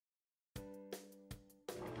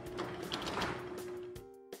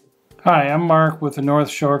Hi, I'm Mark with the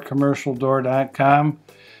NorthshoreCommercialDoor.com.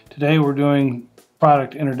 Today we're doing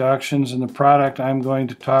product introductions, and the product I'm going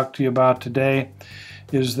to talk to you about today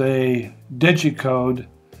is the DigiCode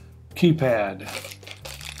keypad.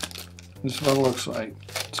 This is what it looks like.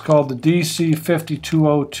 It's called the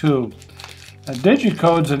DC5202. Now,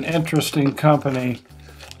 DigiCode's an interesting company.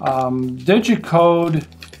 DigiCode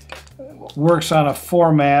works on a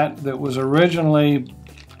format that was originally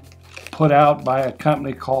put out by a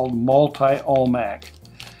company called MultiCode.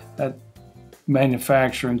 That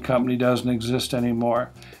manufacturing company doesn't exist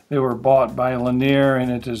anymore. They were bought by Lanier,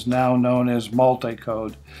 and it is now known as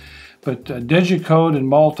MultiCode. But DigiCode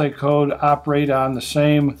and MultiCode operate on the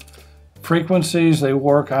same frequencies. They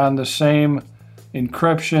work on the same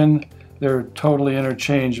encryption. They're totally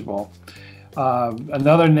interchangeable.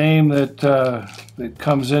 Another name that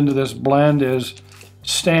comes into this blend is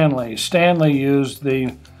Stanley. Stanley used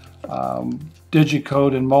the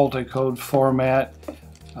DigiCode and MultiCode format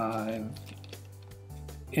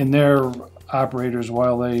in their operators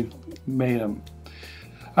while they made them.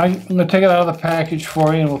 I'm going to take it out of the package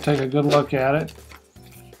for you, and we'll take a good look at it.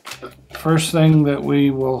 First thing that we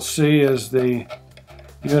will see is the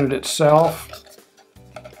unit itself.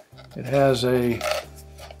 It has a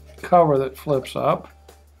cover that flips up.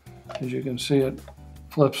 As you can see, it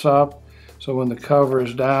flips up, so when the cover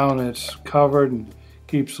is down, it's covered and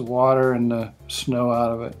keeps the water and the snow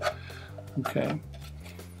out of it. Okay.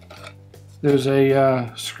 There's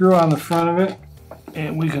a screw on the front of it,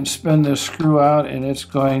 and we can spin this screw out, and it's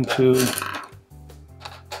going to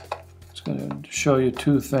show you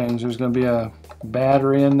two things. There's going to be a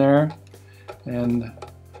battery in there, and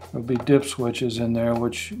there'll be dip switches in there,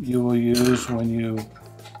 which you will use when you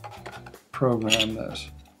program this.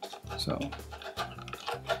 So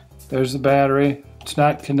there's the battery. It's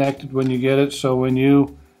not connected when you get it, so when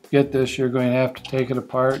you get this, you're going to have to take it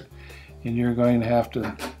apart, and you're going to have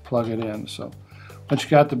to plug it in. So once you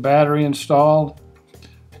got the battery installed,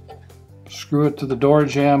 screw it to the door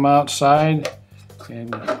jamb outside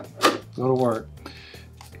and go to work.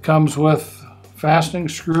 It comes with a fastening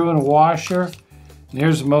screw and a washer. And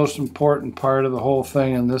here's the most important part of the whole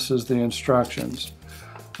thing, and this is the instructions.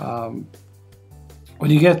 When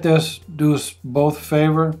you get this, do us both a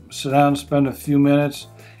favor, sit down and spend a few minutes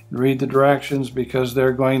and read the directions, because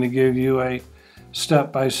they're going to give you a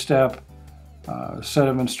step-by-step set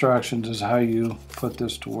of instructions as how you put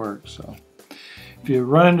this to work. So if you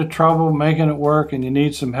run into trouble making it work and you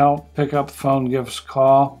need some help, pick up the phone and give us a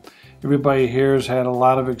call. Everybody here has had a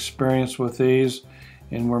lot of experience with these,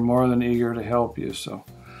 and we're more than eager to help you. So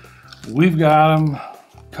we've got them.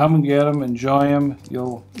 Come and get them, enjoy them.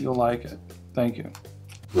 You'll like it. Thank you.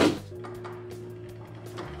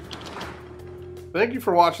 Thank you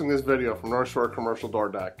for watching this video from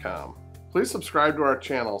NorthshoreCommercialDoor.com. Please subscribe to our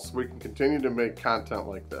channel so we can continue to make content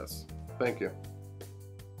like this. Thank you.